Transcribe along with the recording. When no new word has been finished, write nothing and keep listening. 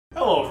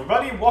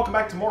everybody, welcome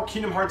back to more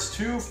Kingdom Hearts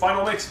 2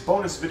 Final Mix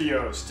bonus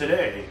videos.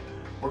 Today,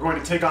 we're going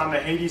to take on the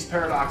Hades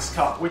Paradox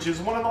Cup, which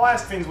is one of the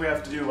last things we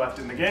have to do left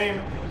in the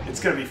game. It's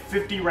going to be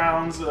 50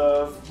 rounds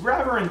of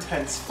rather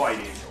intense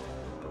fighting.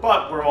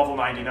 But we're level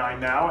 99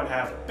 now and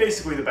have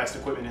basically the best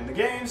equipment in the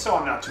game, so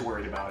I'm not too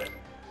worried about it.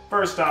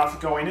 First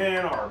off, going in,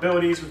 our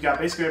abilities. We've got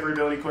basically every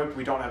ability equipped.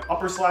 We don't have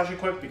upper slash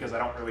equipped because I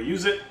don't really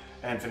use it,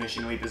 and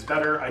finishing leap is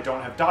better. I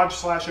don't have dodge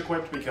slash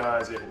equipped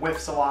because it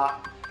whiffs a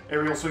lot.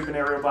 Aerial Sweep and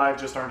Aerial Dive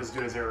just aren't as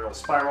good as Aerial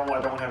Spiral. I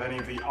don't have any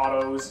of the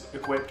autos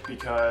equipped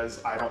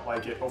because I don't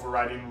like it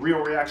overriding real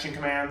reaction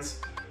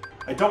commands.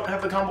 I don't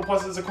have the Combo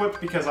Pluses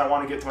equipped because I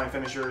want to get to my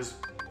finishers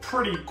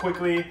pretty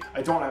quickly.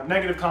 I don't have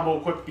negative combo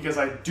equipped because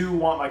I do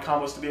want my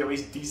combos to be at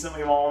least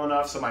decently long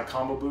enough so my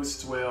combo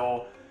boosts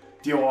will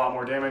deal a lot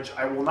more damage.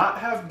 I will not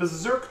have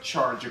Berserk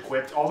Charge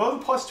equipped, although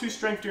the +2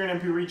 strength during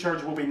MP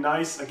recharge will be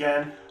nice.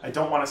 Again, I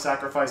don't want to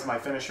sacrifice my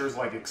finishers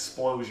like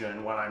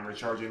Explosion when I'm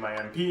recharging my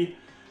MP.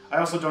 I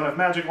also don't have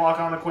Magic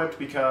Lock on equipped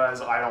because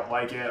I don't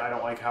like it. I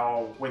don't like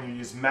how when you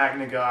use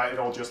Magnaga,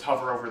 it'll just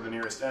hover over the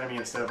nearest enemy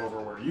instead of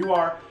over where you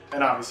are.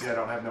 And obviously I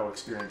don't have No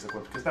Experience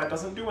equipped because that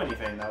doesn't do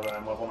anything now that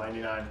I'm level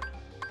 99.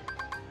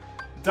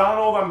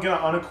 Donald, I'm going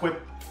to unequip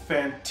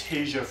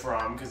Fantasia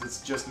from because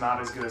it's just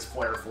not as good as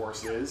Flare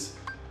Force is.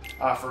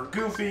 For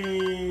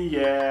Goofy,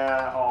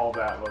 yeah, all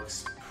that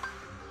looks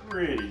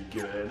pretty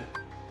good.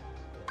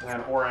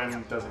 And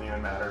Auron doesn't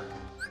even matter.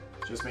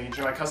 Just making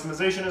sure my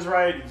customization is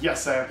right.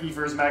 Yes, I have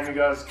Ethers,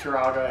 Magnagas,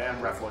 Curaga,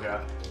 and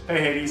Reflaga. Hey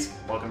Hades,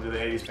 welcome to the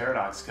Hades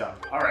Paradox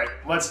Cup. Alright,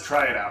 let's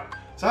try it out.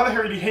 So how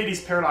the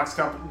Hades Paradox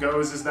Cup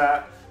goes is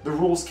that the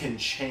rules can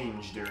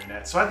change during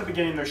it. So at the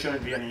beginning there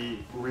shouldn't be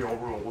any real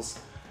rules.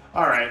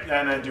 Alright,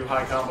 and then do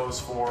high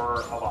combos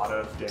for a lot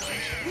of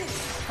damage.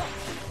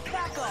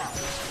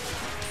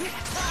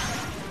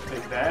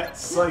 Take that,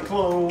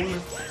 Cyclone!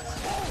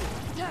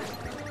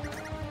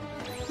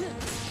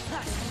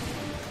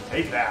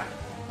 Take that.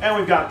 And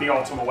we've got the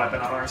Ultima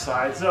weapon on our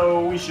side,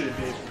 so we should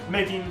be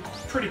making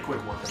pretty quick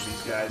work of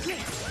these guys.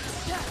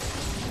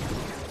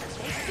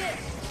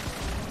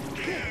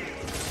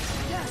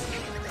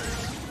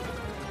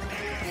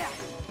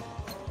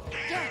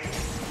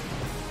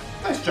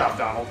 Nice job,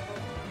 Donald.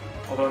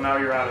 Although now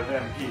you're out of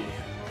MP.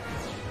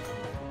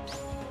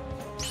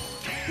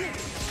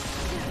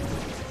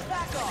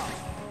 Back off.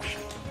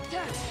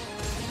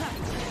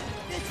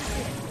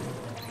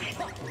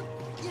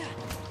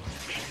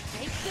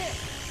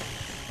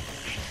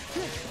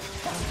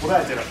 Well,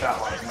 that did a fat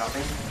lot of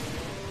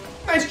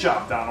nothing. Nice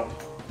job, Donald.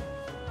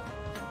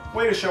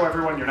 Way to show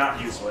everyone you're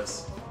not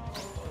useless.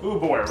 Ooh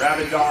boy,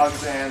 rabid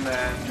dogs and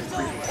then the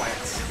creepy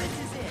plants.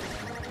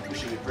 This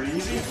should be pretty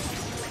easy.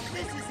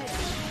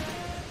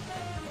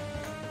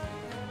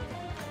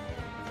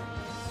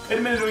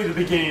 Admittedly, the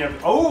beginning of...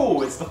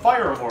 Oh, it's the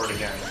Fire Lord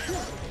again.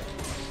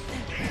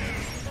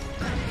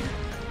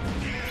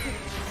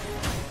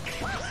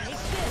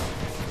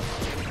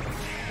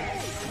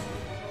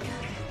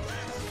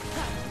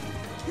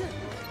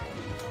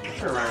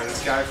 I remember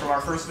this guy from our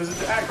first visit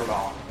to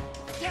Agrabah.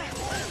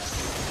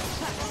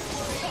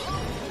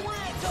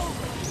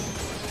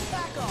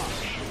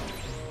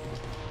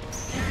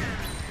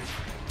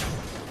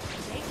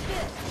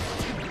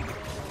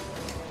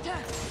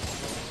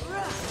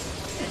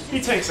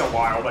 He takes a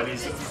while, but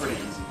he's a pretty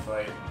easy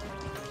fight.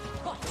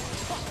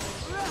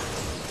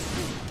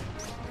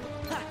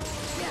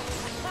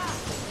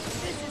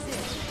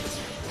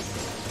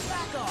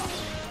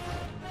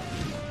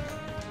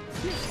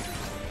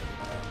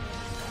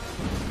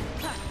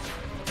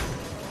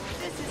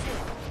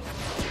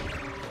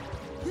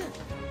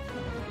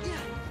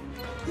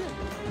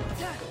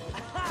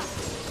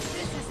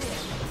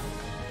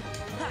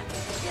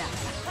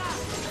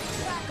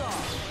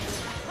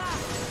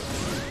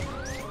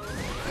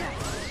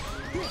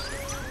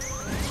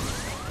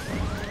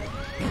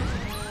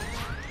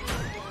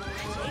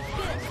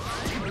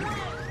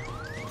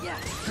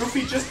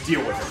 Goofy, just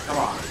deal with it, come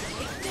on.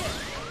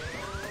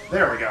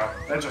 There we go.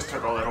 That just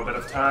took a little bit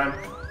of time.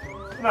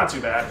 Not too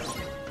bad.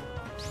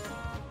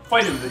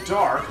 Fight in the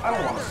dark? I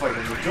don't want to fight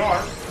in the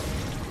dark.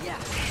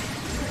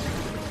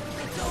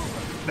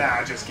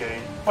 Nah, just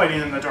kidding.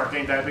 Fighting in the dark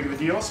ain't that big of a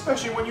deal,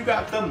 especially when you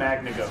got the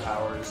Magnaga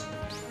powers.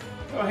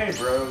 Oh, hey,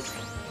 bros.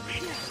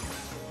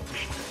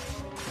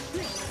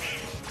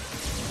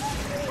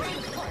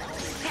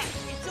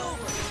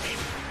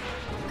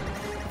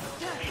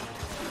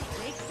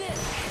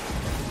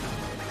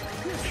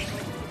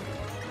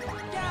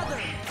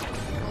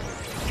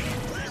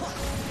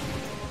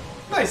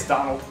 Nice,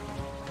 Donald.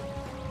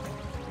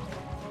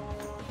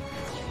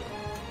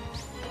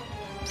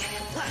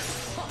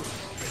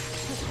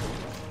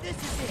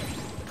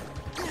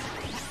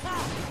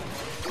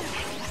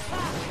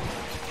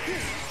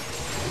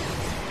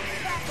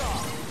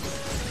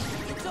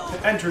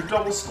 Enter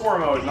double score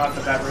mode, not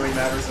that that really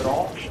matters at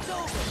all.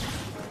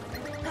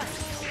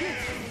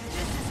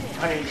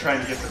 I ain't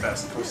trying to get the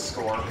best post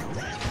score.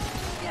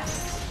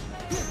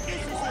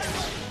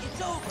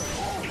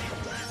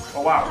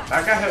 Oh wow,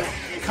 that guy has...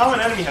 Common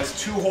enemy has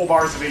 2 whole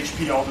bars of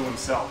HP all to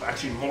himself.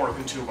 Actually, more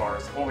than 2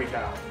 bars. Holy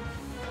cow.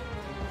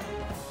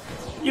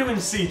 You can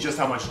see just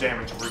how much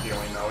damage we're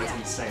dealing, though. It's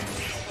insane.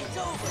 It's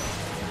over.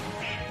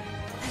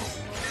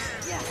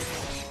 Yeah.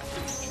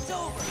 It's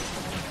over.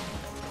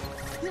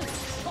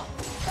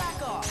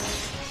 Back off.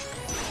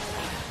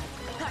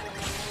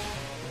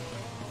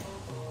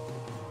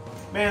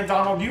 Man,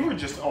 Donald, you were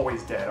just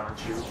always dead,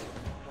 aren't you?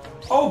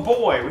 Oh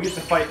boy, we get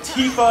to fight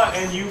Tifa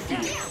and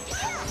Yuffie.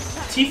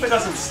 Tifa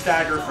doesn't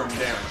stagger from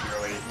damage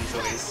really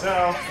easily,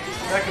 so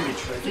that can be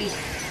tricky.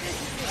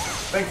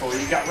 Thankfully,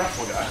 we got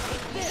Replica.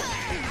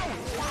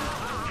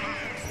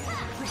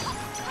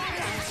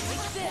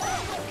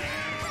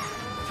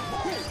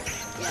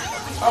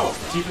 Oh,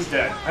 Tifa's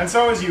dead. And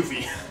so is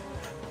Yuffie.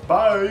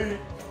 Bye!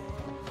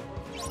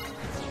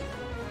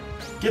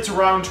 Get to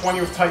round 20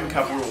 with Titan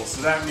Cup rules,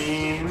 so that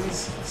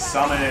means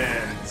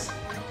summons.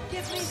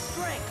 Give me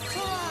strength.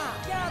 Come on,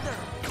 gather.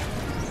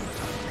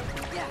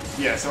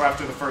 Yeah, so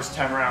after the first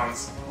 10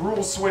 rounds,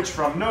 rules switch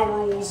from no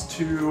rules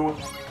to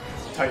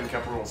Titan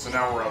Cup rules, so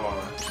now we're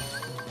alone.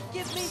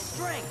 Give me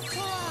strength.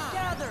 Come on,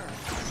 gather.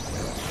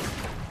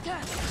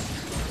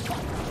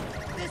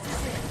 This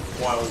is it.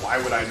 Well, why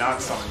would I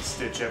not summon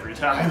Stitch every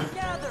time?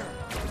 Gather.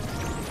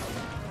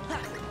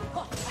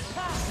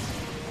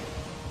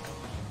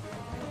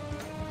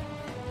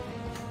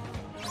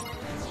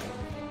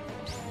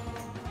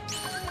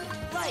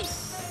 Light.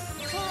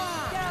 Come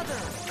on, gather.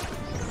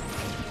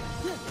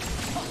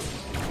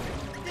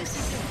 This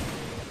is it.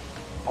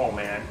 Oh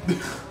man.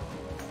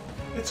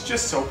 It's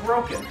just so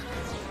broken.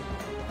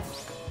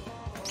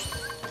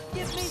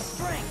 Give me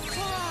strength.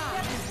 Come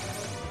on.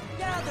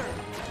 Gather.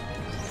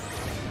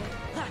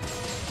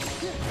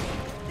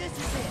 This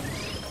is it.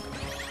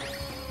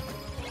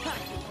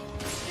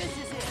 This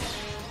is it.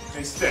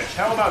 Hey Stitch,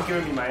 how about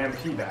giving me my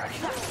MP back?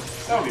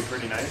 That would be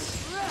pretty nice.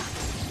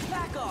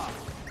 Back off.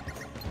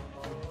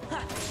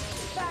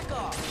 Back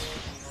off.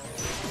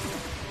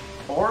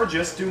 Or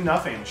just do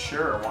nothing,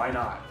 sure, why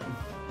not?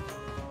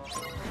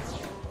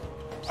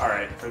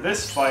 Alright, for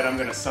this fight I'm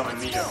gonna summon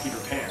Peter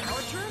Pan.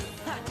 Our turn.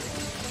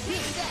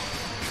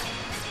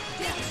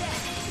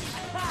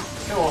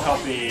 It will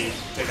help me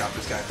take out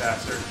this guy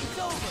faster. It's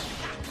over.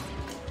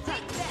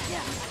 Take that.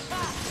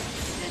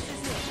 This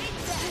is it.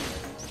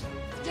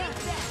 Take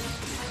that.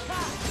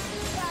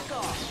 Back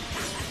off.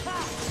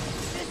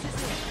 This is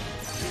it.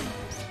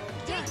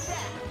 Take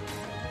that.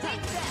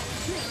 Take that.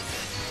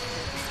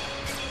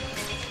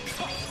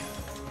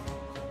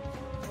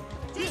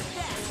 Take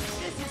that.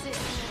 This is it.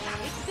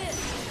 Take this.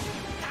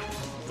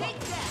 Take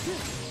that.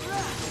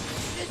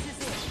 This is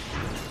it.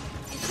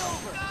 It's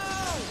over.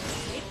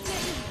 Take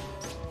this.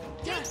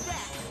 Take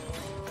that.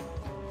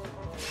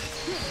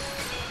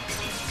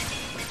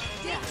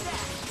 Take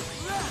that.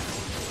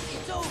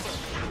 It's over.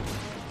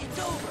 It's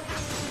over.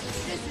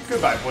 This is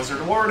Goodbye,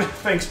 Blizzard Lord.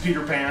 Thanks,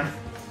 Peter Pan.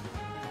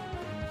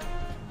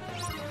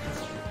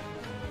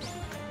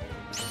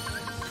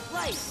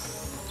 Light.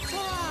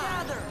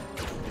 Gather.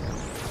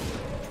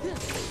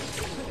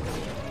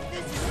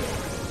 This is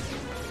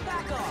it.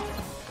 Back off.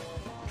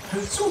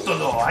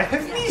 Zutalo, I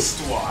have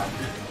missed one.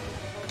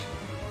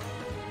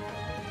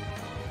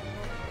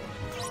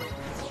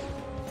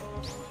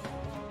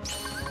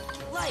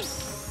 Light.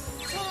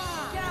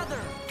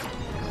 Gather.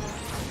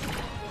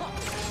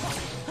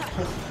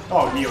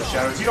 Oh, Neo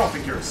Shadows, you don't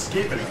think you're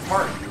escaping the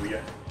party, do you?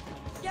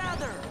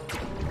 Gather.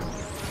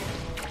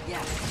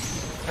 Yeah.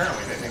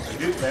 Apparently they think they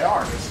do. They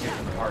are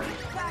escaping the party.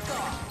 Back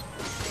off.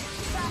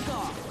 Back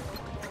off.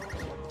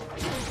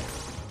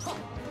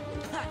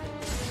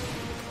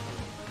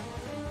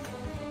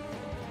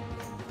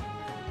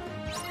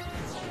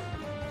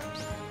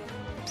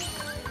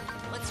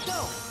 Let's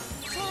go.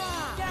 Come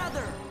on.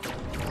 Gather.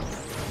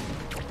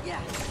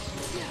 Yeah.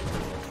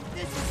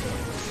 This is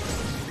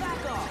it.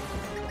 Back off.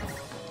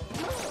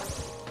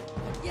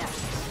 Yeah.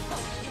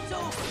 It's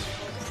over.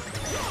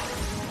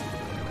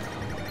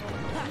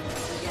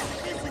 Yeah,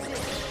 this is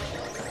it.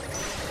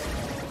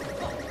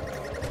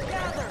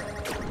 Gather.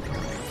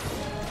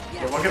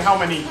 Yeah, look at how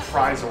many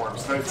prize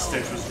orbs that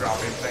Stitch was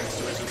dropping thanks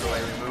to his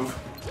delay remove.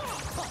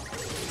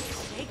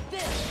 Take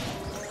this.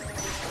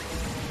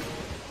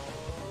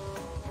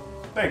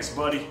 Thanks,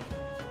 buddy.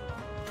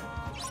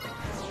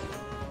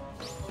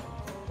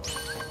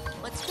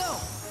 Let's go.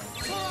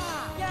 Come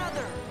on.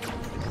 Gather.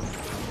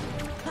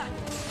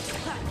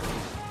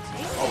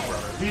 Oh,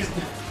 brother. These...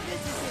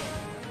 This is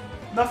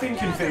it. Nothing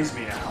can phase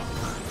me now.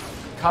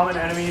 Common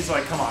enemies,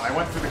 like, come on, I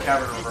went through the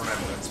Cavern of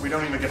Remembrance. We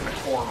don't even get the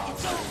core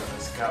monsters in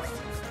this cup.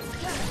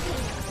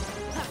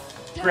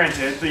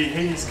 Granted, the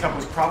Hades Cup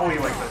was probably,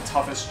 like, the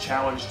toughest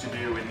challenge to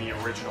do in the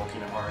original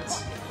Kingdom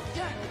Hearts.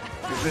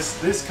 Because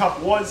this cup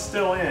was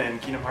still in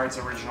Kingdom Hearts'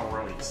 original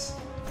release.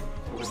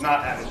 It was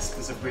not added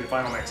specifically to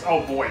Final Mix.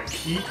 Oh boy,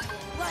 Pete?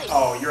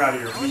 Oh, you're out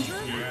of your league,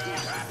 Pete.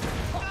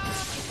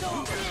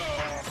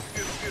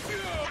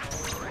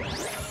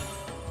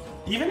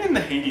 Even in the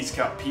Hades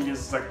Cup, Pete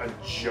is like a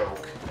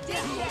joke.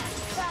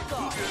 Back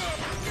off.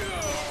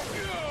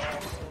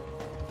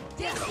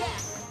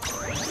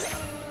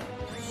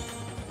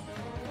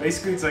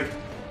 Basically, it's like,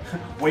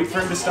 wait for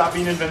him to stop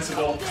being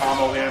invincible,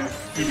 combo him,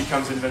 he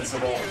becomes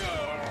invincible,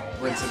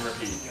 rinse and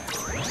repeat.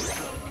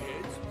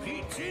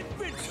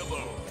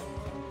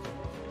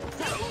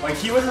 Like,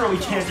 he literally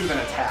can't even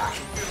attack.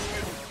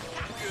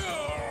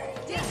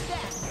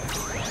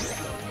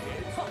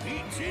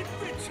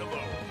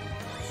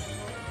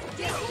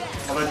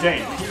 Although,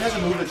 dang, he has a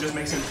move that just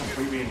makes him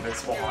completely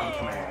invincible on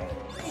command.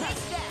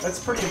 That's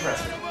pretty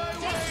impressive.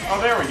 Oh,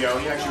 there we go.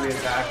 He actually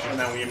attacked, and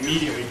then we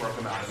immediately broke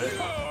him out of it.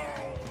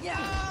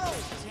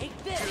 Take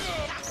this.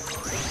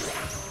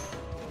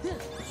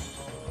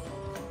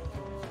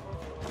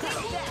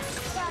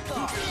 Back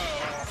off.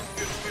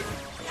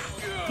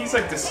 He's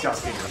like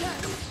disgusting. It's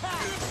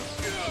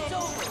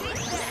over.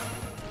 Take that.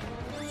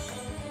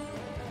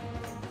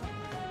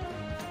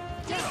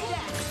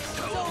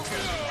 It's over.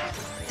 Take that.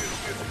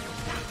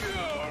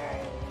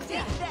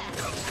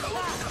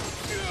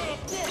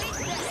 Take this.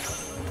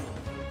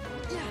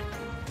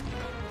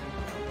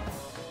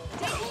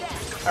 Take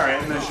that. Alright,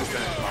 and let's just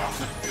finish him off.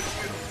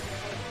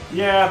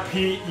 Yeah,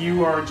 Pete,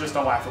 you are just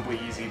a laughably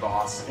easy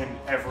boss in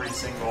every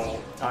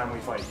single time we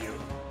fight you.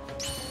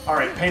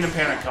 Alright, Pain and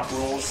Panic Cup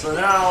rules. So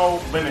now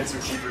limits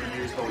are cheaper to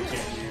use, but we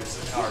can't use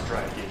our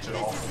drive gauge at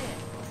all.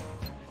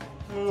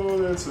 Oh,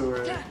 that's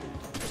alright.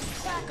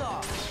 Back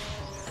off.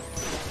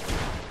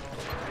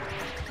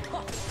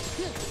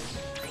 This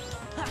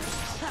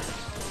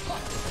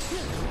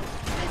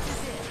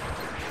is it.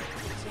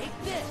 Take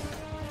this.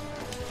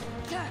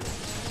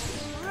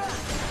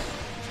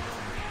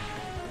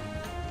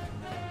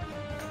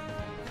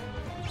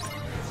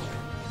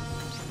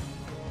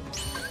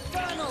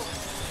 Donald.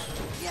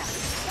 Yeah.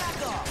 Back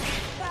off.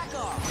 Back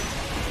off.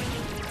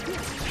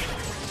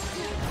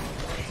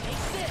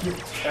 Take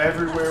this.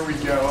 Everywhere we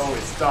go,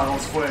 it's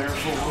Donald's Flare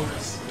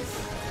Force.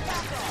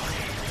 Back off.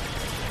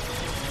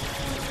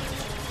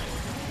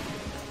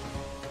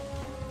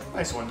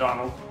 Nice one,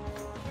 Donald.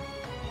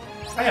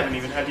 I haven't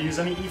even had to use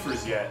any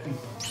Ephors yet.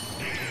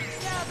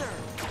 Gather.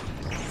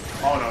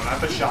 Oh no,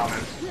 not the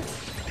Shaman.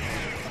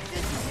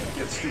 This is it.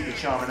 Get stupid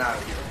Shaman out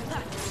of here.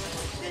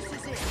 This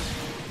is it.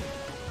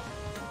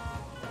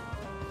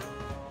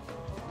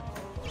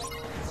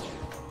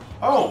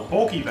 Oh,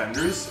 bulky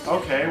vendors.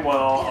 Okay,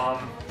 well,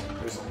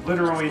 there's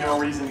literally no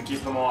reason to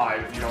keep them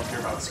alive if you don't care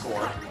about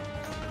score.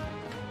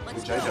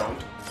 Which I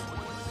don't.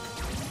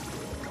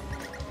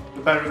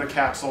 The better the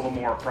capsule, the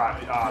more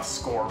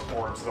score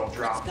orbs they'll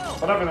drop.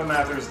 But other than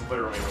that, there's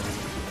literally no reason to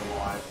keep them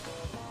alive.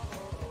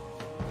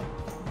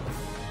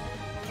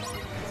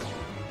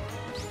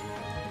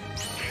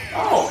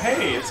 Oh,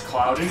 hey, it's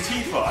Cloud and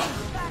Tifa.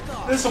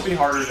 This will be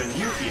harder than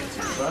Yuffie and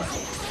Tifa.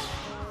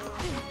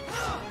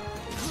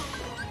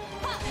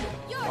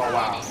 Oh,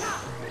 wow.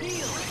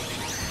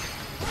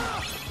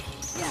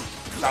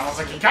 Donald's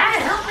like, you gotta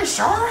help me,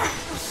 Sora!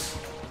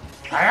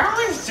 I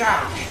always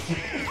die!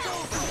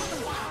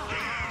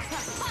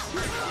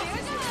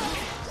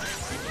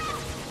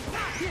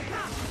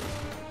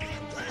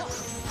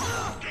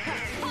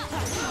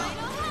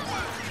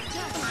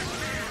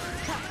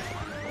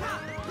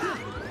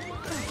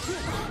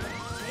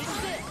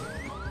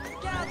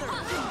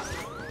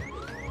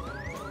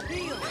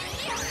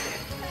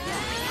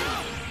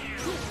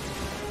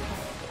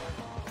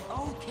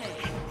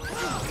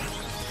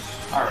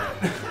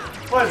 Alright,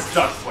 let's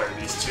duck flare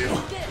these two.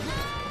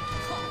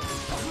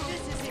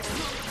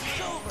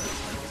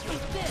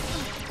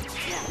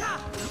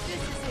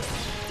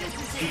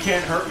 You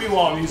can't hurt me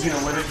while I'm using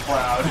a limit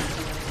cloud.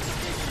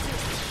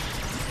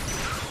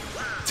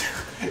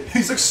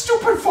 He's like,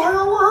 stupid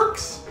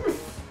fireworks!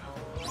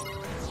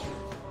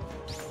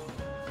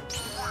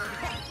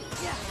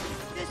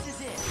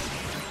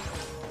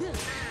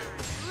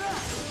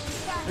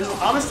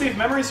 Honestly, if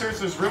memory serves,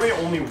 there's really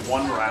only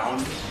one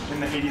round in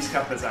the Hades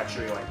Cup that's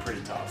actually, like,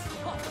 pretty tough.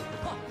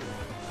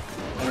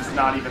 And it's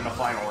not even the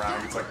final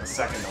round, it's like the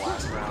second to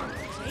last round.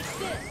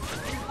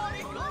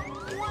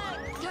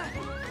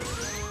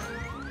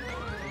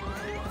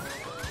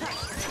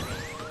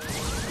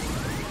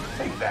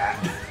 Take that.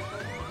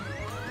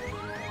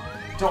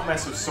 Don't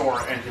mess with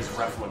Sora and his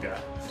Refliga.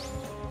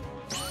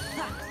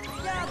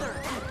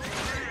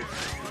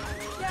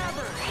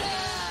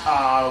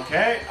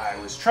 Okay, I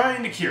was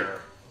trying to cure.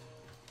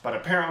 But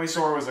apparently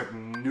Sora was like,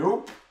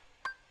 nope.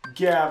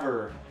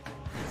 Gaver.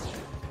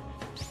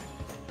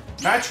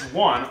 Match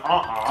 1?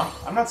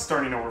 I'm not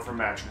starting over from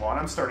match 1.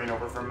 I'm starting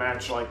over from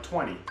match, like,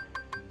 20.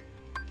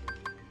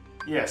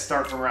 Yeah,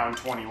 start from round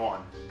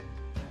 21.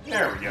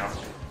 There we go.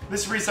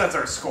 This resets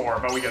our score,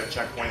 but we get a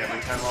checkpoint every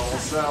 10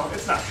 levels, so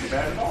it's not too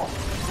bad at all.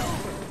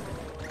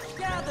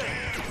 Gather.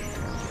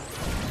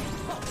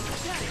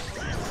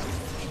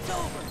 It's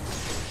over.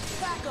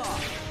 Back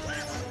off.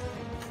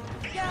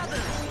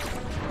 Gather.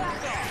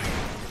 Back off.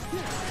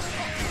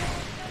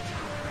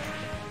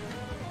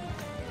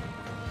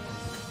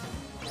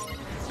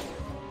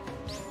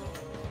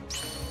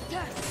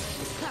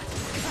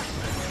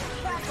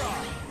 Back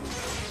off.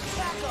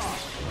 Back off.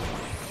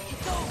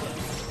 It's over.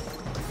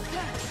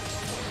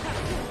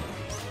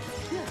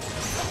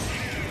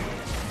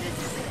 This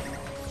is it.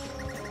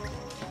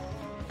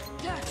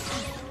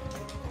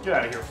 Get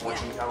out of here,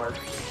 fortune teller.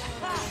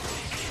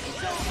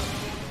 It's over.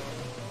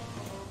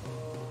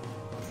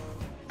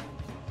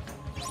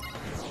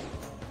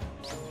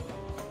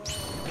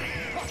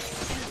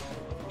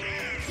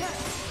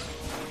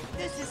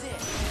 This is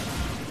it.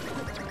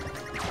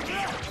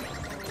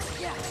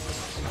 Yeah.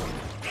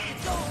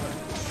 It's over.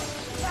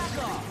 Back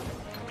off.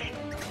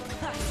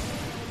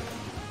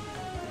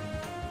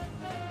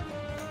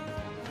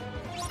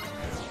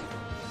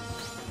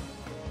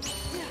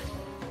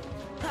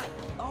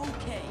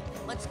 Okay,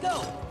 let's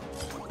go.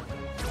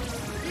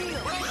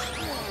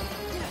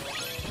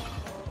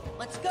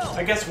 Let's go.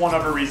 I guess one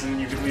other reason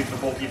you can leave the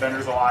bulky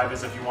vendors alive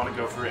is if you want to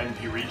go for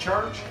NP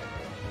recharge.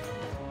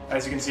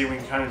 As you can see, we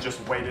can kind of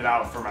just wait it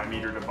out for my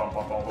meter to bump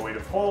up all the way to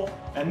full,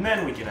 and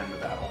then we can end the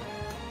battle.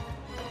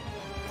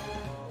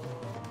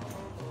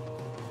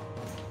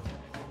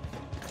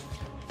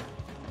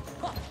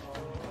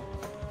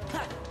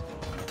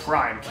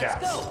 Prime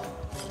Capsule.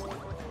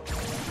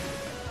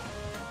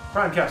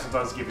 Prime Capsule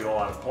does give you a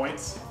lot of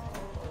points.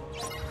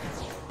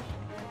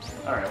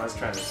 Alright, let's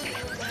try this again.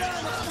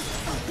 Back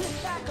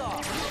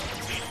off.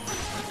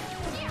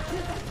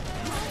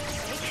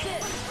 Take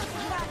this.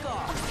 Back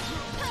off.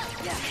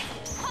 Yeah.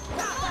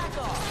 Back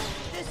off.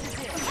 This is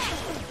it.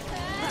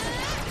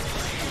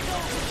 It's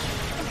over.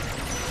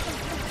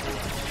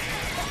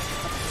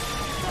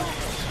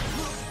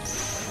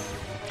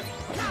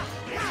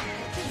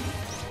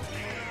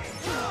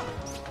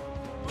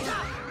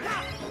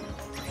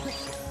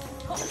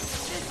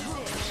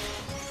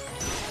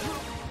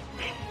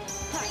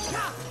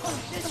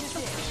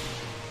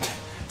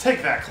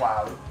 Take that,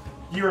 Cloud.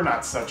 You're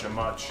not such a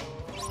much.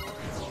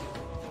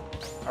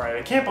 Alright,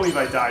 I can't believe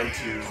I died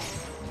to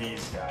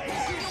these guys.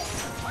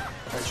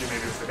 Actually,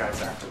 maybe it's the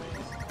guys after these.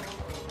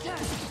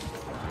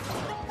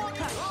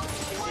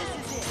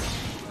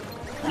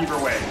 Either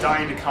way,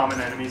 dying to common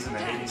enemies in the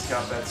Hades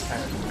Cup, that's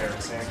kind of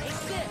embarrassing.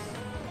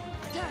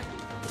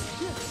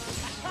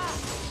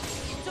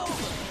 It's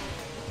over.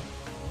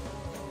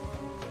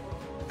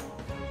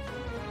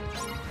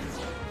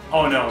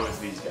 Oh no, it was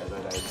these guys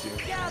I died to.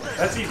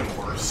 That's even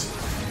worse.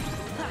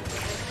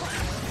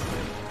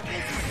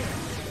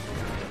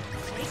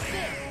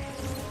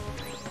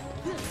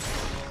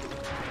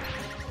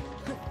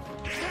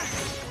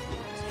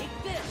 Take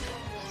this.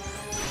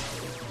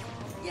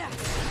 Yeah.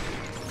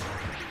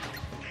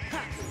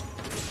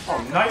 Oh,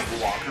 Night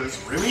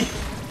Walkers, really?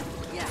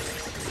 Yeah.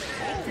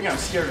 I think I'm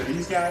scared of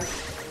these guys.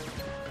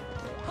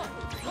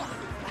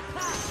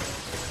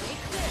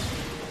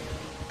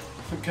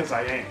 Because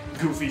I ain't.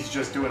 Goofy's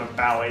just doing a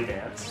ballet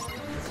dance.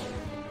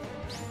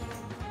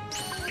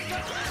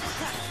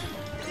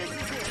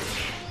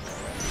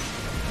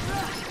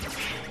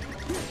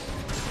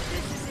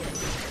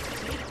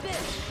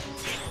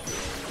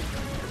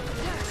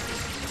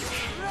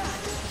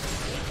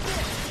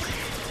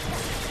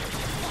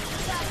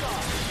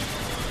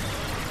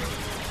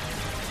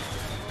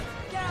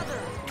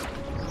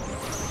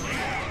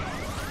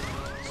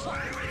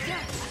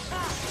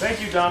 Thank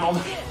you, Donald.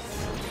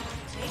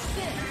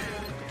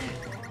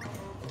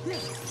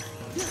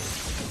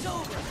 It's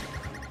over.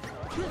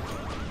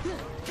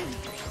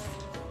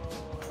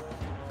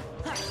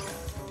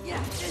 Yeah,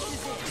 this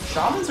is it.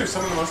 Shamans are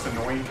some of the most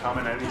annoying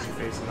common enemies you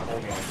face in the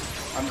whole game.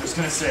 I'm just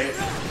gonna say it.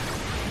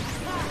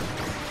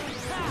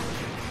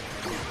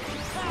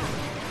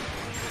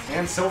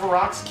 And Silver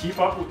Rocks, keep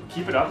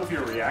it up with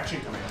your reaction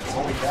commands.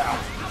 Holy cow.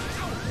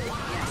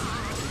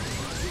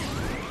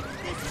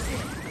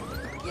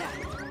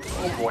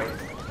 Oh boy.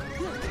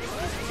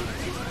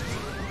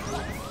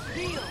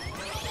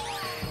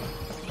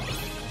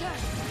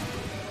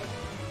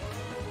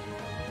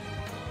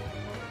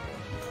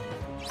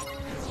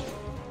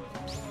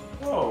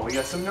 Oh, we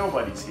got some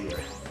nobodies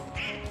here.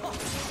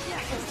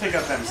 Let's take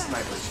out them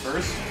snipers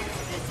first.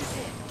 This is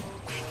it.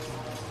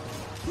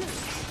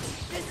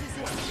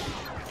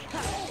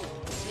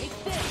 Take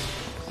this.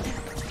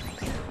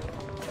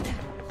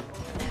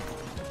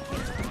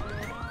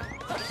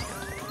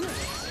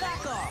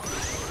 Back off.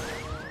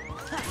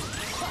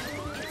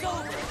 It's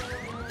over.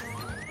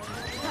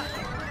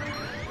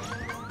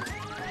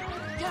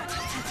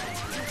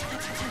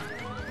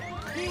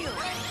 Heal.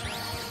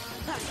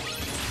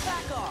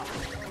 Back off.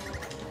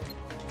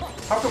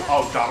 How come?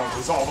 Oh, Donald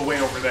was all the way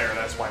over there.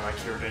 That's why my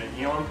cure didn't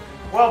heal him.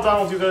 Well,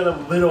 Donald, you got a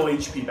little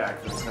HP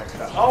back for this next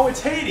battle. Oh,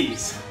 it's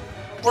Hades!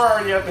 We're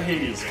already at the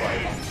Hades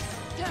fight.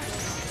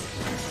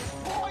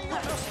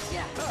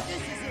 Yeah,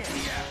 this is it.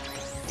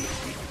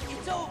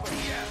 It's over.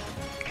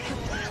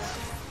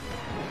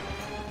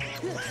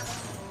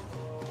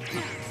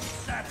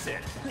 That's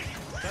it.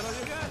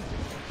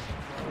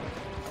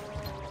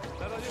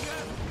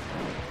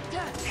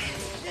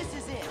 This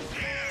is it.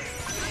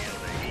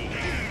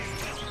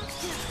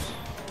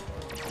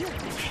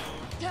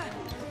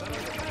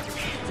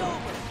 It's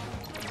over.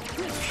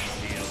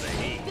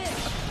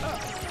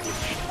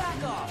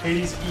 Back off.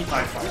 Hades, eat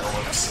my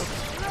fireworks.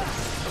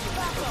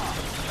 Back off.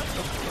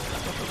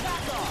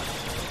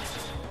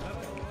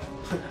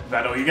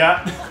 That all you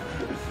got?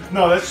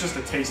 No, that's just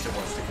a taste of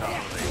what's to come.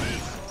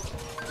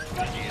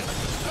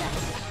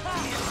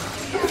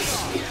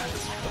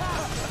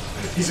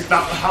 He's like,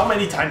 how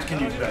many times can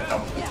you do that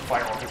double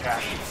final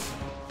attack?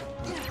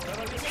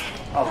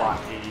 A lot,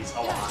 Hades,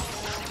 a lot.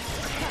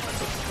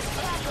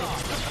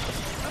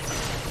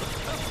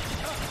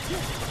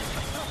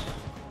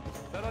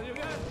 That all you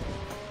got?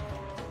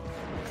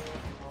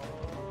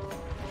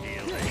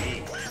 Feel the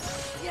heat.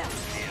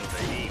 Feel the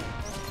heat.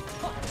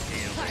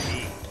 Feel the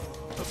heat.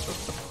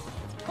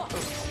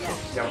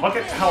 Yeah, look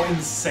at how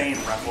insane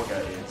Replica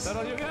is. That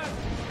all you got?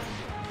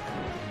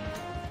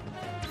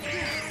 Feel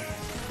the heat.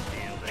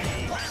 Feel the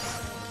heat.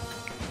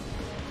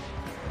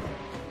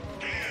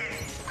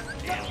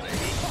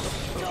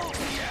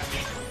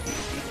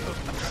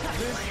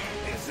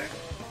 Is it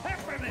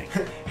happening?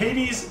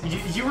 Hades,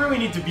 you really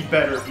need to be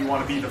better if you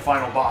want to be the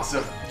final boss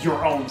of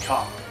your own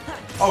cup.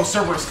 Oh,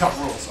 Cerberus Cup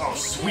rules. Oh,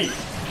 sweet.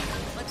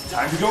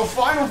 Time to go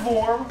final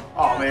form.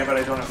 Oh man, but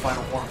I don't have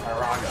final form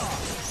Pyraga.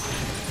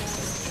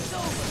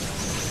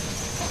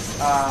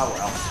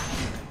 Well.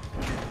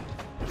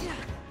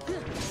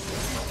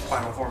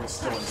 Final form is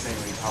still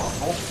insanely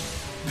powerful.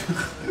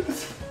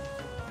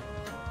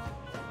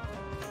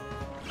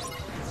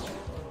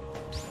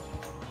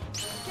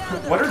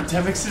 What are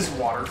Demyx's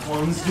water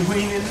clones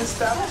doing in this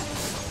battle?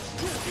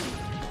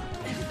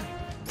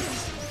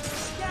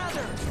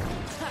 Gather.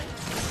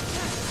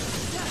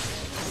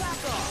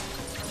 Back off.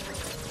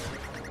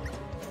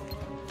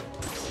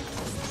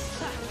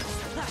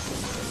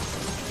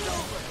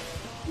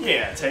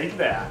 Yeah, take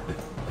that.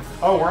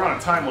 Oh, we're on a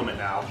time limit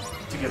now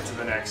to get to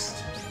the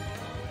next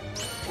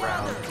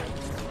round.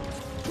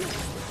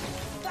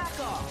 Back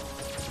off.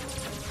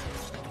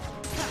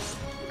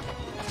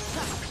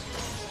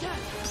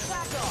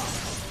 Back off.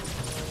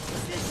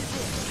 This is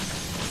it.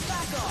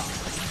 Back off.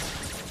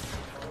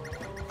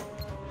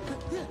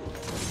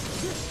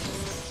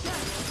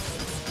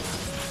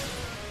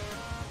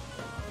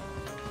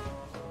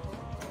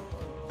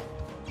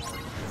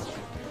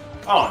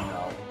 Oh no.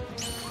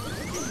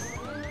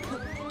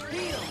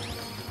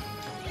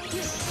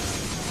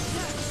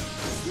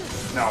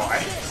 No,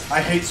 I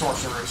hate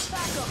sorcerers.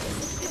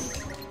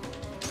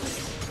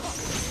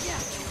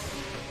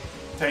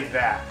 Take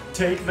that.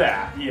 Take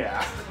that,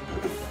 yeah.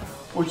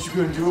 What you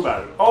gonna do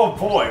about it? Oh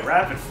boy,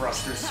 Rapid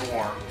Thruster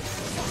Swarm.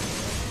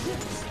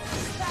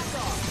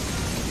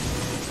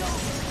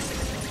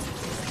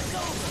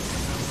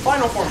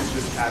 Final form is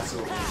just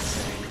absolutely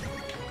insane.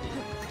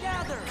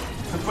 Gather.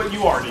 But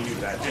you already knew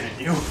that, didn't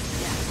you?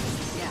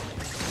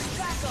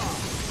 Back off.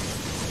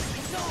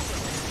 It's over.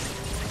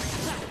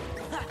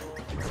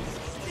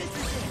 This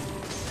is it.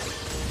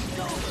 It's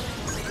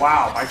over.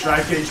 Wow, my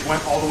drive gauge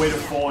went all the way to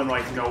full in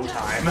like no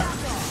time. Back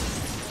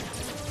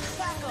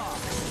off.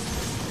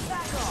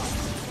 Back off.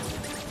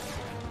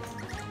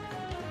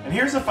 And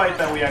here's a fight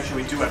that we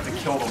actually do have to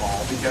kill them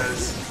all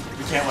because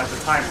we can't let the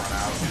time run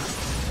out.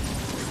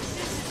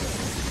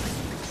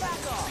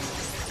 Back off.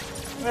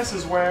 And this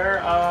is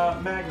where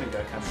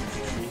Magniga comes in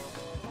handy.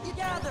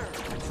 Gather.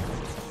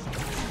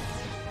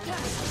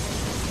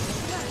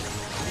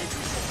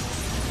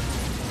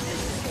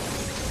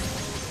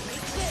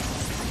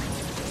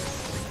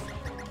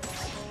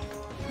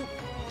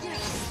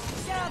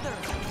 Gather.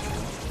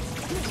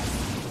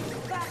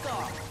 Back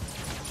off.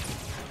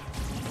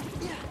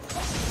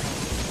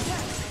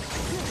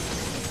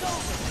 It's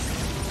over.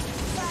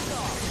 Back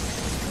off.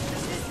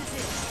 This is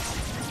it.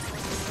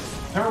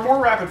 There are more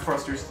Rapid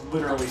Thrusters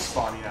literally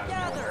spawning out of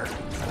nowhere,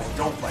 and I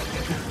don't like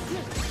it.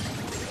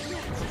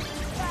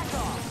 Back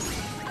off.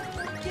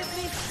 Give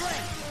me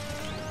strength.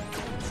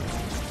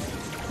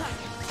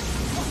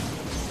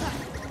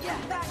 Yeah,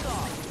 back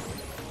off.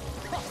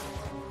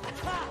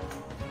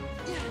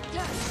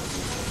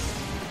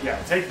 Yeah,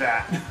 take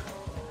that.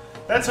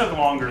 That took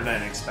longer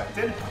than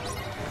expected.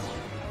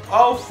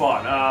 Oh,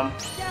 fun.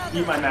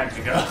 Eat my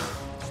Magniga.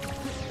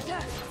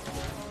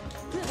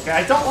 Okay,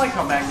 I don't like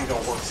how Magniga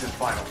works in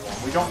final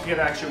form. We don't get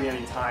actually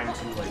any time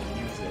to, like,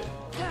 use it.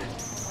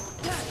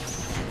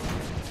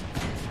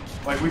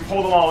 Like, we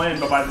pull them all in,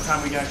 but by the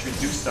time we can actually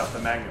do stuff, the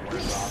magnet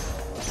wears off.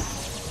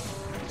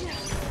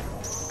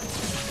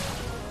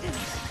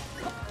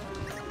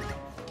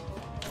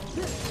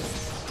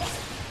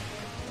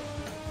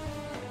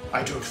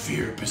 I don't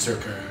fear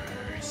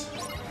berserkers.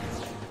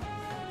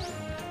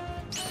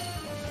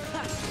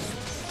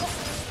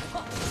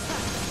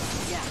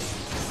 Yeah,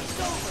 it's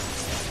over.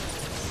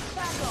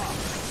 Back off.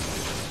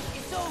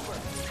 It's over.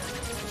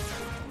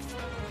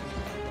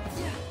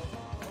 Yeah.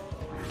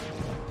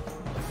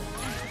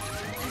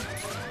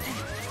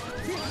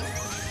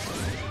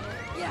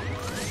 Yeah.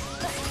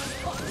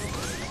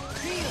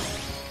 Heal.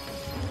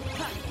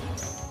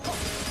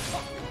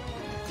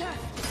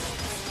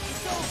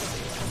 It's over.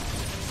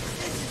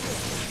 This is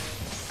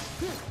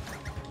it.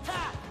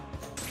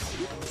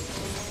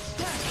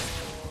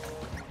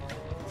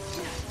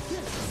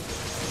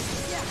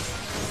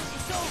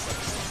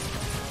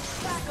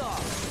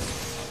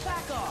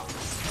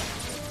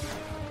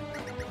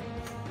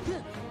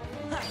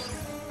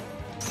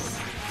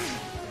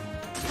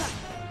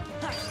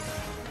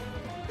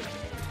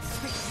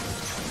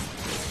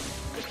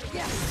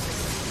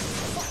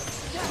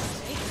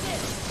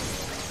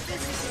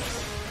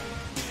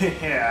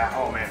 Yeah,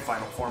 oh man,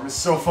 Final Form is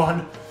so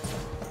fun.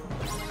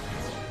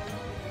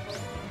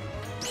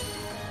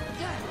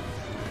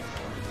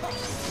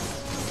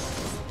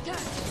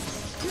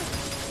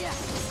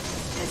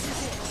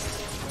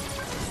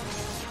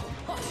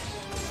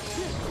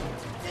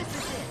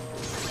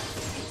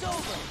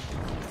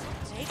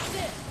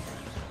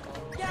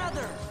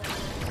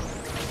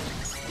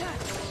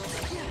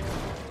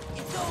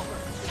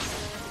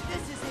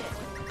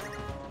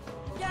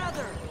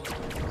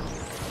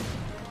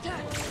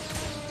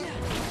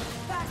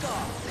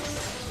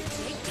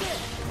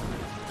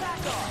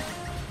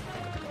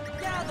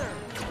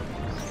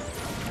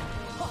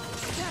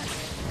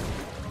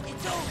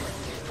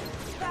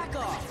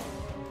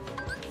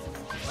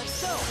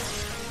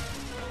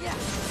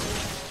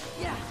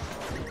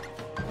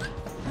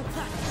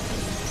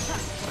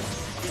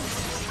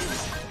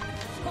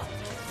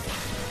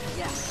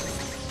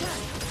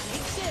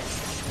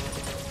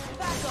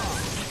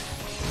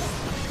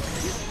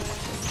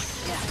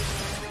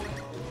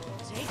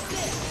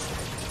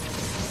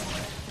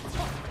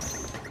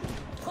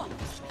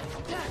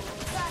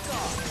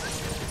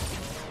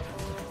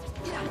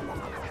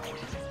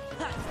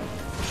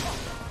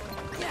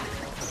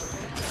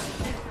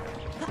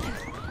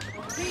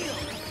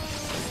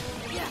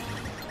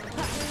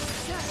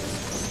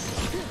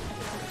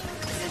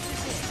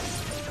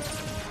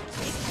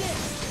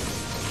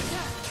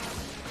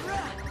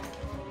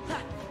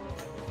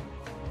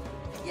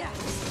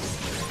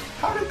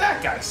 How did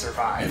that guy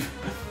survive?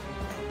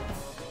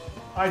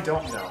 I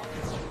don't know.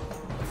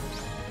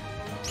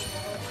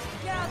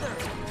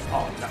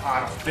 Oh, no, I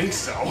don't think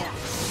so.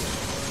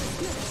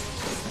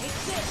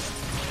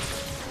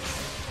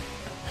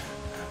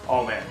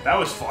 Oh man, that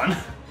was fun.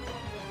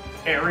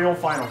 Aerial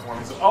Final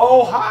Forms.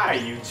 Oh, hi,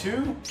 you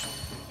two.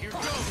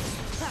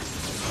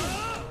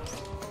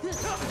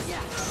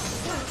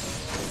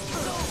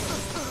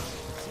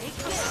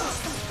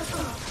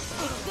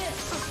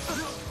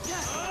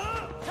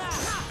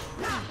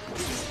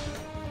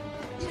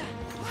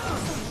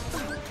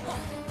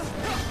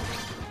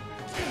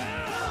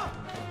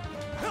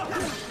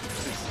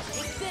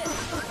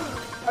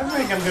 I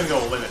think I'm gonna go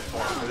limit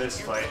form for this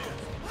fight.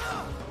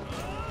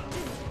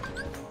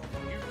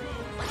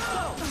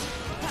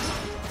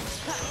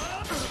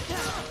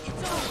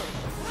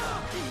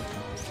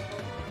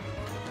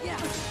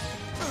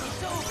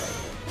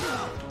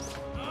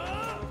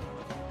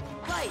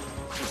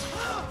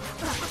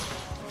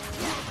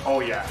 Oh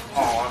yeah.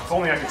 Oh, if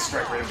only I could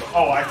strike Rainbow.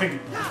 Oh, I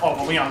think. Oh,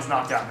 but Leon's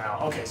knocked out now.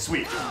 Okay,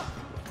 sweet.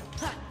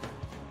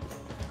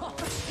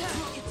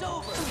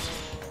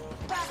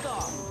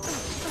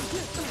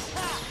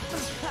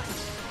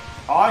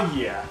 Oh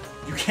yeah.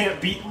 You can't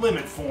beat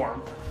limit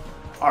form.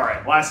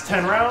 Alright, last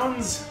 10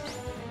 rounds.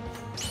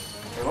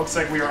 It looks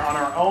like we are on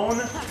our own.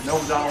 No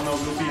Donald, no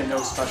Goofy, and no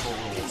special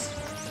rules.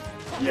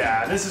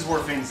 Yeah, this is where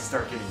things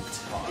start getting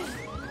tough.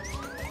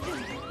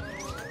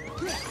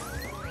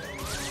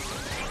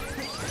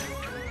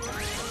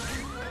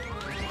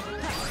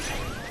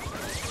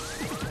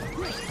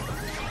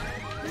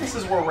 This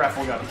is where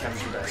Rafflegar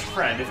becomes your best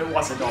friend, if it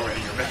wasn't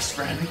already your best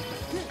friend.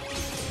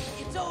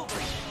 It's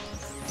over.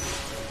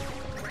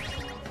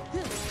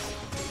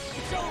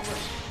 It's over.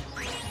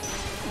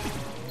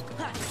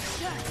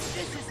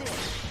 This is it.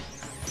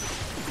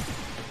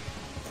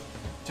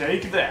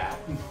 Take that.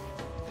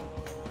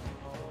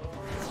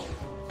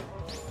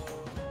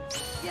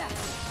 Yeah,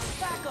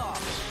 back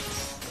off.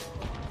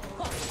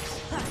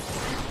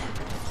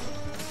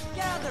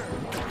 Gather.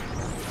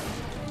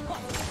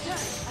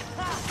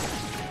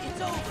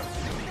 It's over.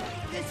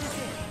 This is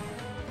it.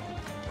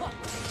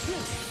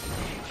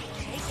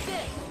 Take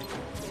this.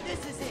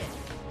 This is it.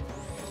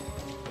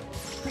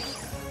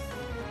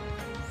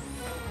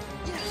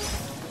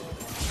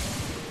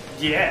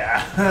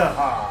 Yeah.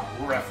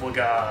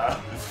 Rafflegar.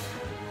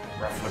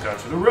 Rafflegar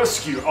to the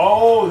rescue.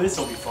 Oh,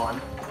 this'll be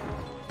fun.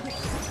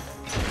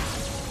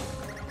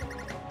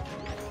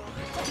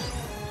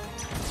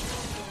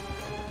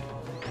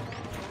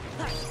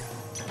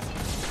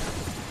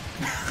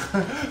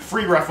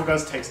 Free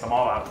Rafflegars takes them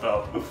all out,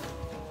 though.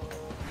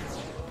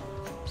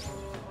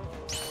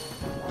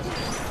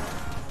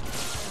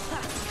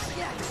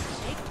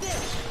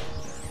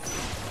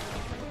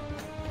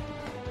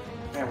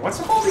 Man, what's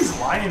with all these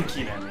Lion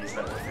King enemies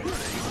that we're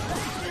facing?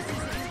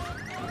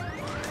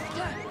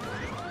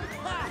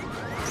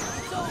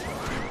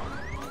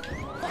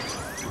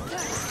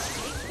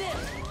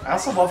 I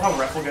also love how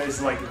Rafflegar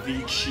is like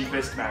the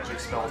cheapest magic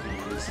spell to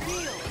use.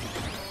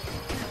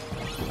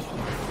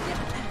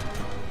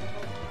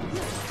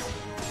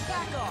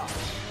 Back off.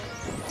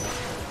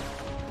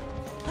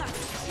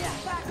 Yeah,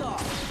 back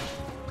off.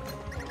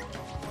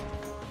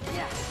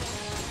 Yeah.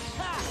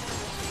 Ha!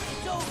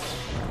 It's over.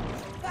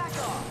 Back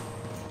off.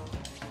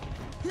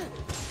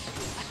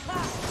 Ha!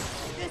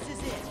 This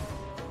is it.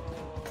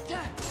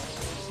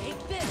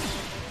 Take this.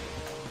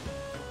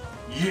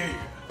 Yeah.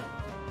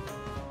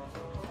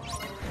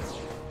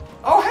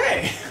 Oh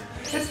hey!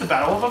 It's the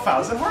Battle of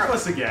 1,000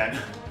 Heartless again.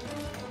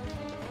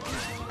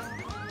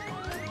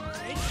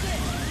 Take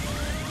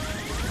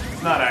this.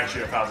 It's not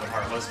actually 1,000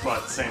 Heartless,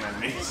 but same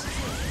enemies.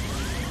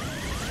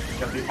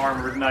 Got the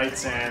Armored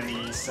Knights and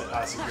the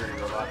security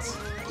robots.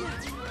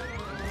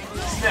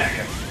 Snag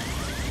him.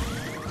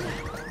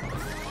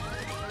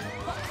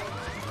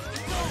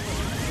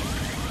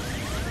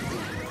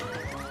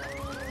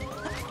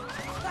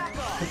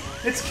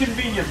 It's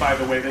convenient, by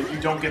the way, that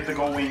you don't get the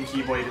Gullwing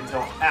Keyblade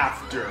until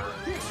after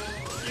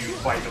you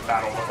fight the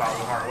battle of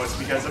 1,000 Heartless,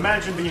 because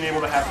imagine being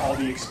able to have all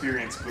the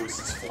experience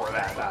boosts for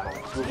that battle.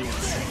 It would be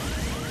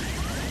insane.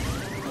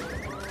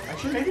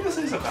 Actually, maybe this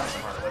is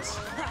 1,000 Heartless.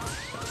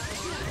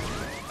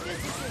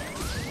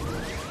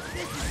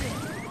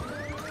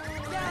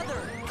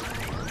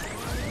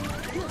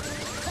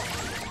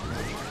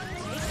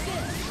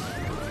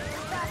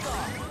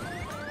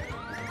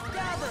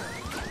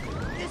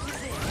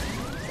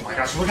 Oh my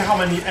gosh, look at how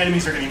many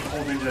enemies are getting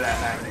pulled into that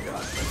magnet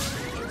gun.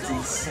 It's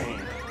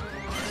insane.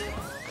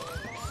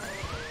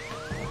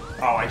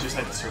 Oh, I just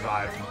had to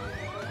survive.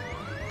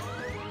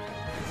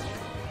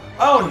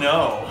 Oh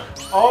no!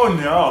 Oh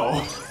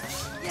no!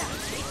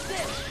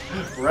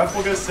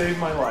 Replica saved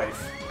my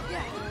life.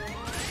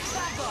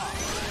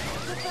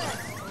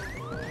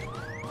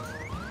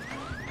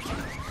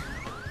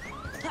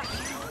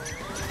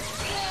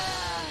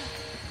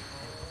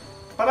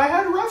 But I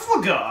had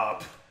Replica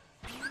up!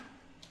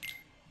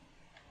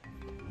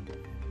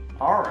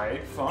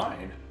 Alright,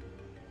 fine.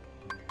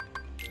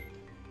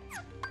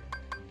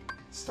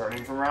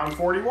 Starting from round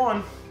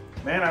 41.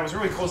 Man, I was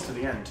really close to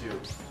the end, too.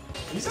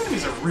 These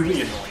enemies are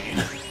really annoying.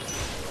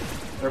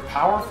 They're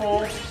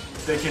powerful,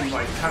 they can,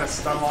 like, kind of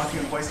stun lock you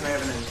in place, and they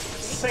have an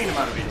insane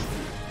amount of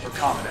HP for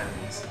common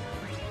enemies.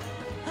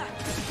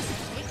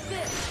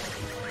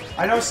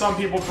 I know some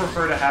people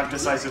prefer to have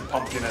Decisive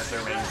Pumpkin as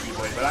their main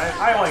Keyblade, but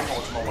I like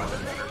Ultima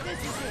Weapon better.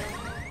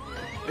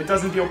 It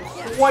doesn't deal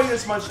quite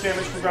as much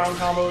damage for ground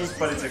combos,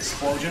 but its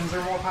explosions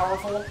are more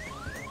powerful.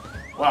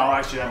 Well,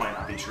 actually, that might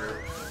not be true.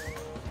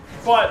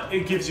 But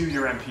it gives you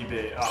your MP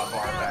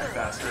bar back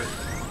faster.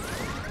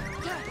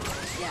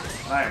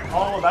 I am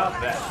all about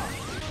that.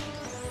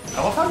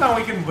 I love how now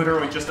we can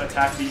literally just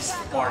attack these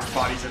large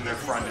bodies in their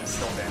front and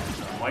still damage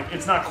them. Like,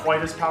 it's not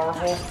quite as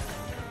powerful,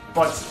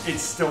 but it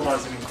still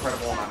does an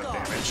incredible amount of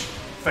damage,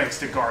 thanks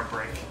to Guard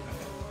Break.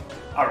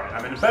 Alright,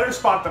 I'm in a better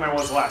spot than I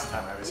was last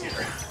time I was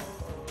here.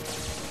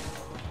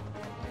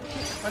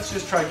 Let's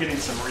just try getting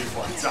some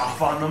reflex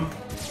off on them.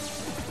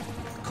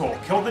 Cool,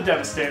 killed the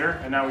Devastator,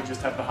 and now we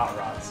just have the Hot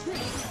Rods.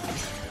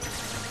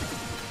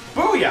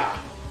 Booyah!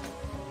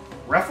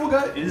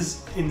 Replica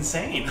is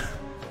insane.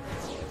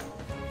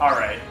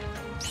 Alright.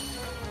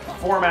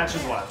 4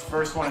 matches left.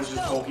 First one is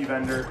just Bulky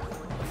Vendor.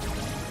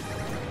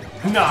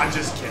 Nah,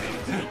 just kidding.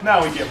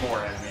 Now we get more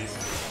enemies.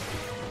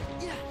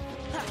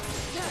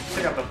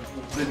 Check out the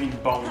Living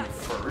Bone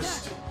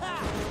first.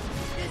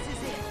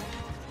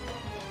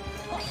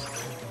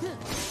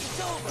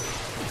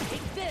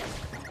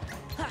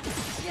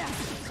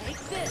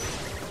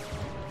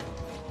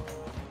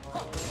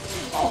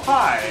 Oh,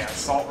 hi,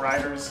 Assault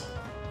Riders.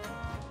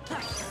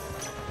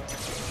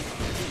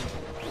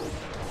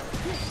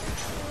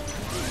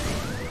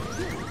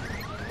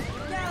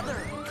 Gather!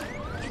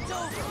 It's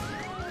over!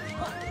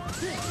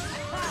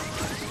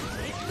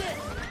 Take this!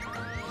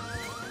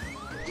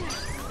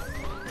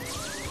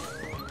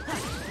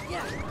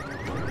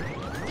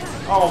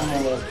 Oh,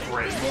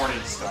 great.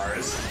 Morning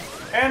Stars.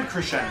 And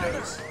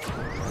Crescendos.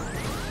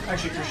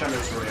 Actually,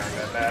 Crescendos really aren't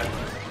that bad.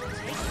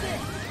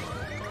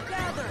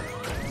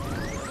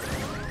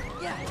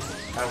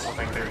 I also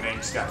think their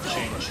names got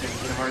changed in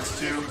Kingdom Hearts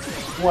 2.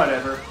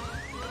 Whatever.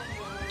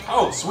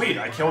 Oh, sweet.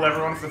 I killed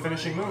everyone for the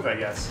finishing move, I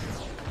guess.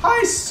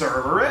 Hi,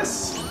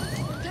 Cerberus!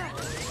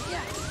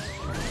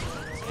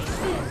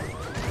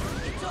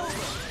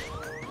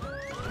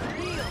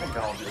 I think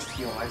I'll just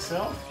heal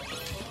myself.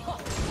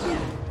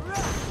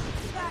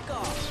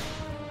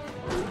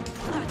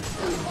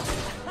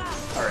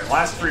 Alright,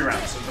 last 3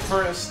 rounds. So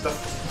the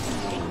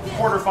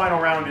quarterfinal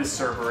round is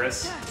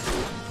Cerberus.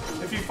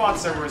 If you fought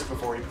Cerberus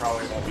before, he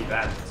probably won't be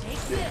that.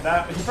 He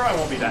probably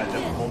won't be that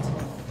difficult.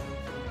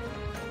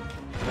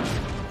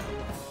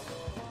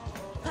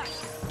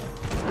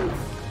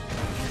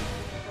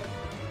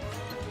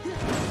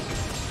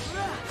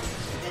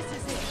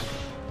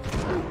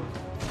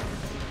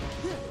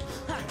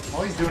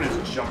 All he's doing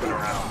is jumping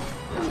around.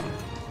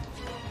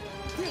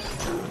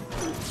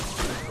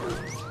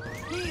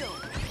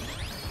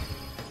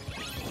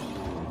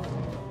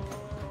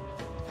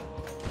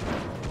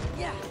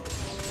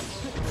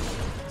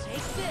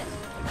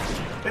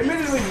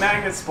 Admittedly,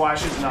 Magnet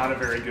Splash is not a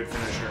very good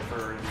finisher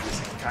for these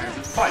kinds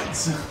of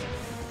fights.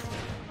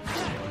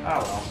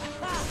 Oh well.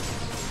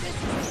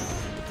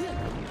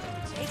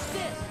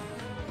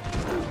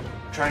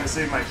 Trying to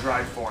save my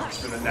drive forms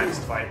for the next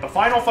fight. The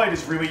final fight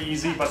is really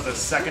easy, but the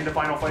second to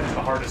final fight is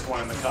the hardest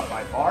one in the cut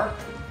by far.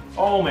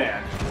 Oh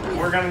man,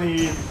 we're gonna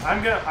need.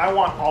 I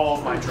want all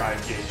of my drive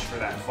gauge for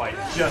that fight,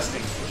 just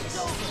in case.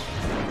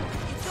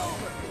 It's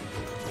over.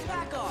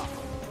 Back off.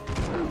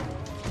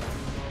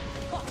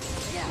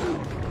 Yeah.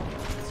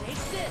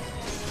 Take this.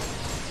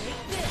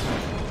 Take this.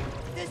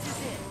 This is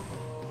it.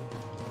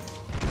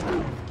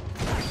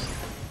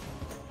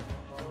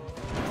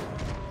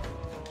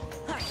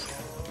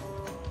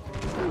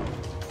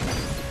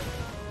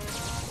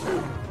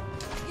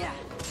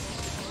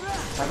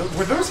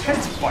 Were those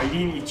heads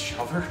biting each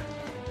other?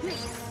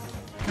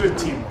 Good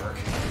teamwork.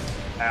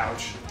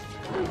 Ouch.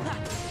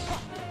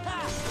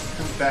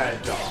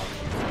 Bad dog.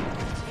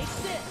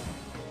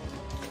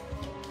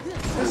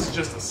 This is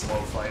just a slow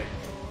fight.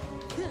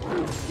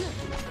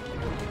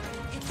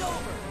 It's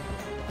over.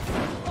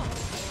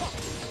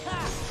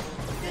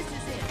 This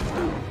is it.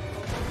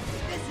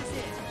 This is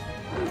it.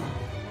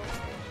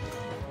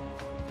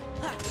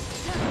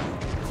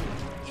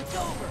 It's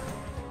over.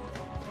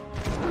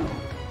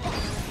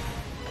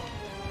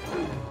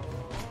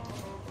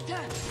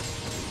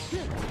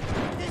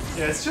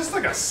 Yeah, it's just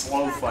like a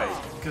slow fight,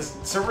 because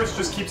Cerberus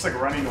just keeps like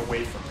running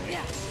away from me,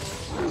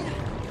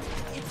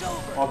 It's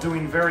over. while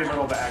doing very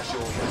little to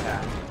actually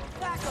attack.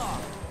 Back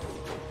off.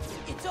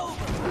 It's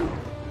over.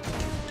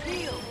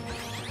 Heal.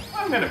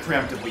 I'm gonna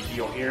preemptively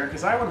heal here,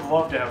 because I would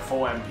love to have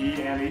full MP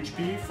and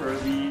HP for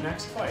the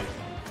next fight.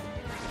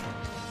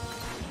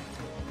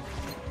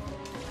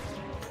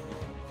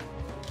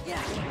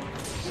 Yeah.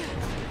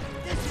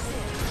 This is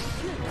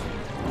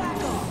it.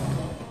 Back off.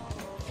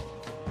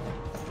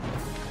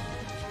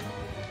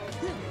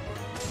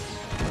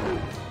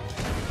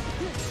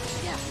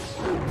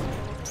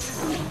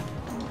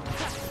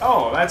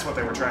 Oh, that's what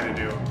they were trying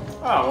to do.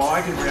 Oh, well,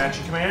 I can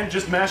reaction command,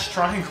 just mash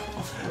triangle.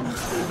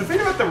 The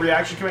thing about the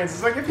reaction commands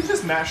is, like, if you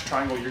just mash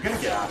triangle, you're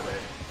gonna get out of it.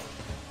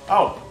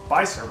 Oh,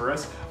 bye,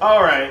 Cerberus.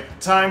 Alright,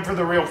 time for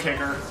the real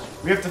kicker.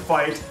 We have to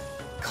fight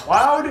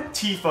Cloud,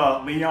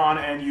 Tifa, Leon,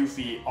 and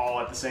Yuffie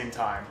all at the same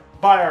time.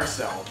 By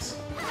ourselves.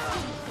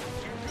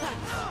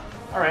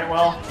 Alright,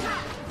 well...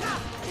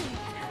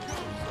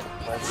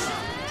 let's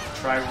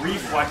try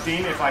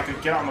reflecting if I could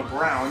get on the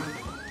ground.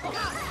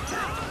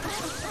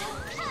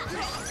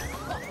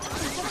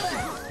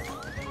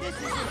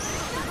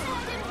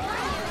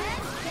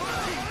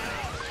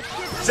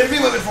 Save me,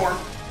 living form!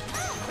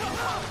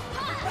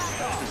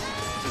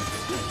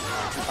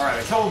 Alright,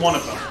 I killed one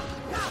of them.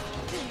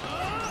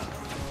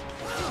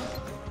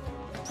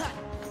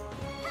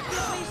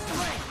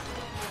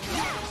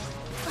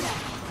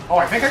 Oh,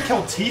 I think I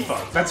killed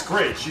Tifa. That's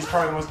great. She's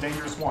probably the most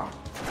dangerous one.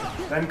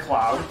 Then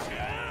Cloud.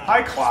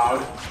 Hi,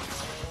 Cloud.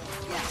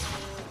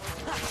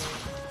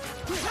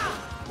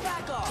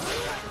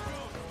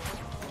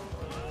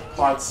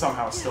 Cloud's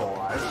somehow still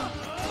alive.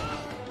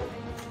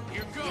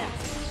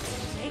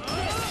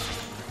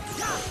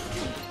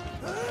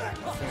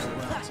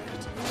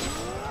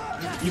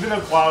 Even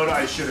though Cloud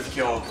I should have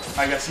killed,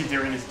 I guess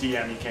during his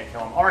DM you can't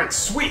kill him. Alright,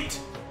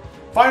 sweet!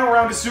 Final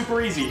round is super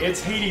easy.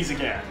 It's Hades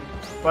again.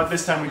 But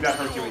this time we've got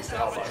Hercules to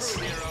help us.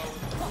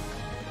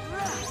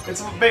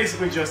 It's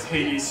basically just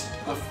Hades,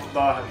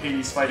 the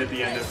Hades fight at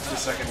the end of the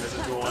second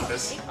visit to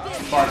Olympus.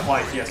 But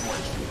like, he has more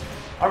HP.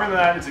 Other than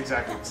that, it's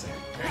exactly the same.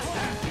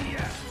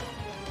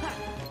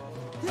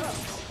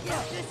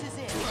 Yeah, this is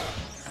it.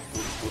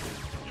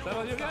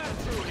 That'll you got,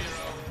 true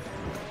hero.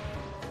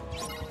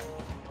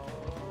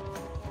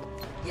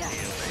 Yeah.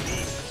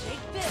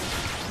 Take this.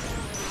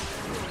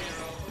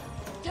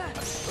 Done.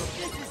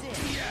 This is it.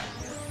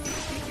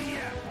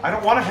 I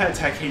don't want to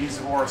attack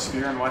Hades' Aura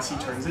Sphere unless he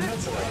turns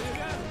invincible.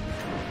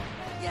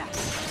 Yeah.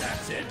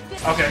 That's it.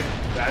 Okay,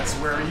 that's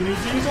where you need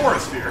to use Aura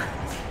Sphere.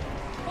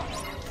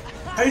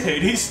 Hey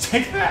Hades,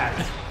 take that!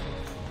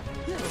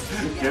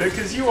 Get it?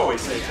 Because you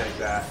always say take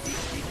that.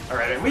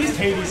 Alright, at least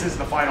Hades is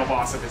the final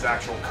boss of his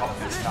actual cup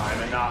this time,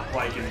 and not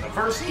like in the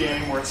first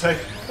game where it's like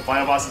the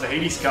final boss of the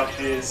Hades Cup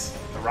is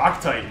the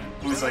Rock Titan,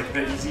 who's like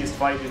the easiest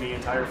fight in the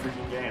entire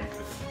freaking game.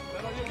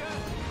 That'll you got.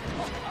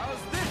 How's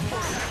this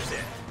for? That's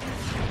it.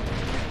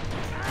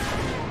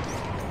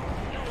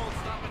 You won't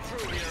stop a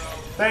true hero.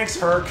 Thanks,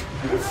 Herc.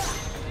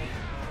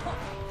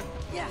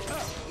 Yeah.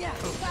 Yeah.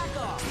 Back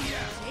off.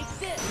 Take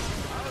this.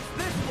 How's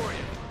this for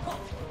you?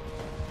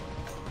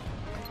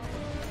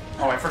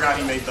 Oh, I forgot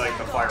he made like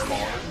the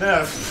fireball.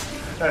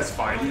 That's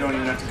fine, you don't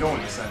even have to go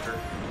in the center.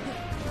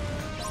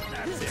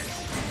 That's it.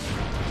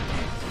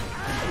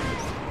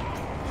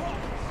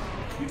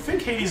 You'd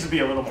think Hades would be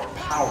a little more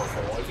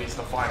powerful if he's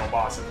the final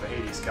boss of the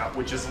Hades Cup,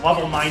 which is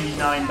level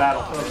 99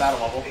 battle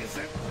level. Is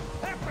it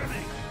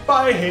happening?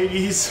 Bye,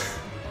 Hades!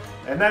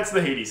 And that's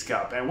the Hades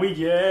Cup, and we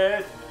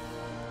get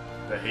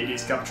the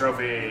Hades Cup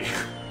trophy.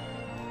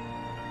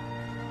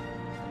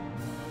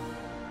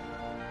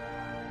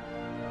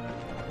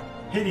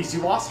 Hades,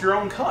 you lost your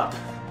own cup.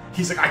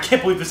 He's like, I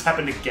can't believe this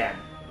happened again.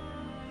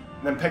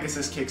 And then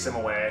Pegasus kicks him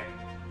away.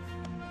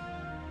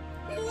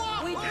 We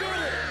did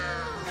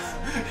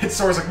it. And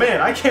Sora's like,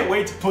 man, I can't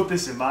wait to put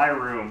this in my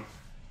room.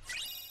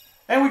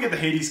 And we get the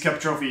Hades Cup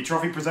trophy.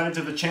 Trophy presented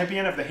to the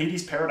champion of the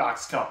Hades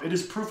Paradox Cup. It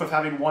is proof of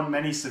having won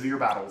many severe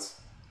battles.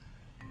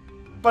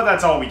 But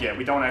that's all we get.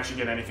 We don't actually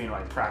get anything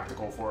like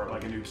practical for it,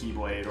 like a new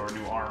Keyblade or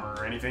new armor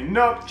or anything.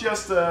 Nope,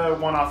 just a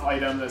one-off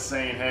item that's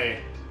saying,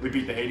 hey, we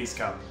beat the Hades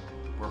Cup.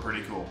 We're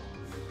pretty cool.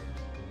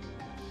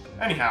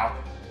 Anyhow,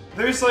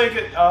 there's like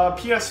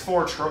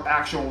PS4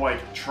 actual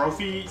like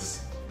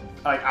trophies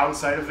like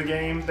outside of the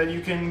game that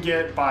you can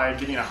get by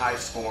getting a high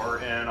score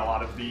in a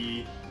lot of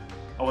the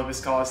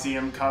Olympus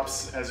Coliseum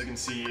Cups. As you can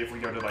see, if we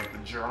go to like the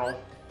journal,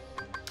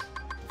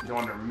 go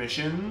under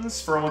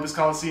missions for Olympus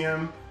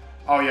Coliseum,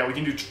 Oh yeah, we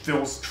can do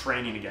Phil's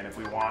training again if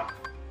we want.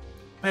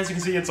 As you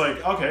can see, it's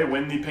like, okay,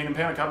 win the Pain and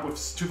Panic Cup with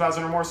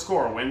 2,000 or more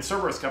score, win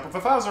Cerberus Cup with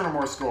 1,000 or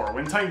more score,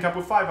 win Titan Cup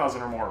with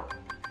 5,000 or more.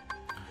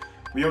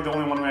 The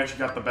only one we actually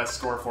got the best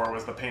score for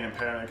was the Pain and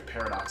Panic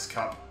Paradox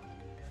Cup.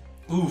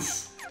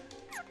 Oof.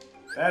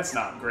 That's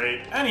not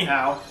great.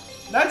 Anyhow,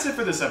 that's it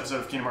for this episode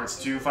of Kingdom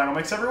Hearts 2 Final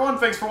Mix, everyone.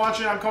 Thanks for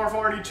watching. I'm Colorful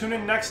Artie. Tune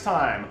in next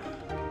time.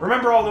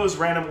 Remember all those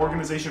random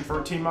Organization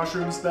 13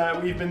 mushrooms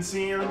that we've been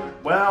seeing?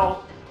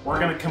 Well, we're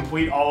going to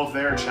complete all of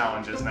their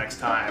challenges next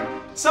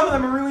time. Some of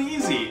them are really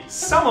easy.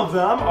 Some of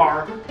them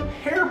are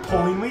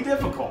hair-pullingly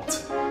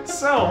difficult.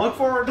 So, look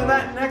forward to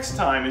that next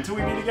time. Until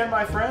we meet again,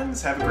 my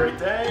friends, have a great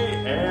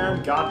day,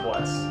 and God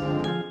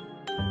bless.